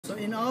So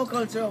in our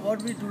culture,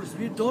 what we do is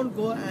we don't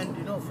go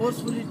and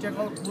forcefully take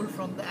out wool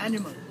from the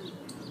animal.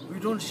 We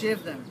don't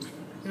shave them.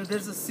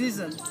 There's a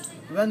season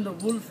when the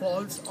wool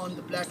falls on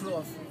the plateau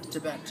of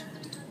Tibet,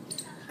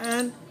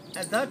 and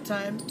at that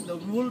time, the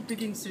wool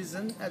picking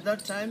season. At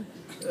that time,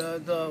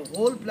 the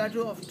whole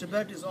plateau of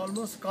Tibet is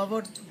almost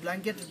covered,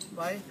 blanketed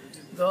by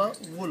the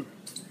wool,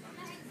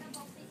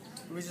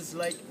 which is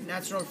like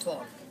natural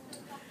fall.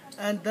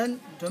 And then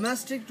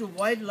domestic to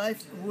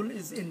wildlife wool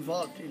is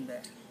involved in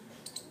there.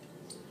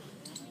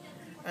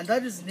 And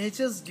that is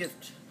nature's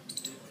gift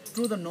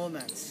to the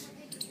nomads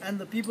and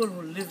the people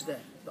who live there,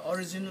 the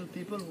original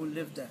people who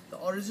live there. The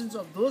origins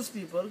of those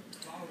people,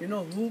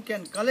 who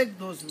can collect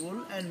those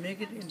wool and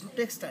make it into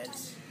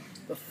textiles.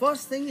 The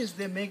first thing is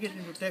they make it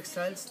into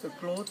textiles, the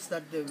clothes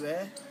that they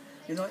wear,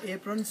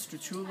 aprons to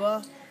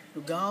chuba,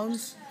 to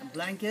gowns,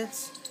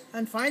 blankets,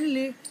 and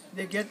finally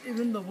they get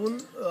even the wool,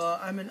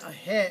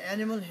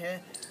 animal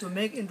hair, to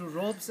make into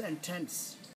robes and tents.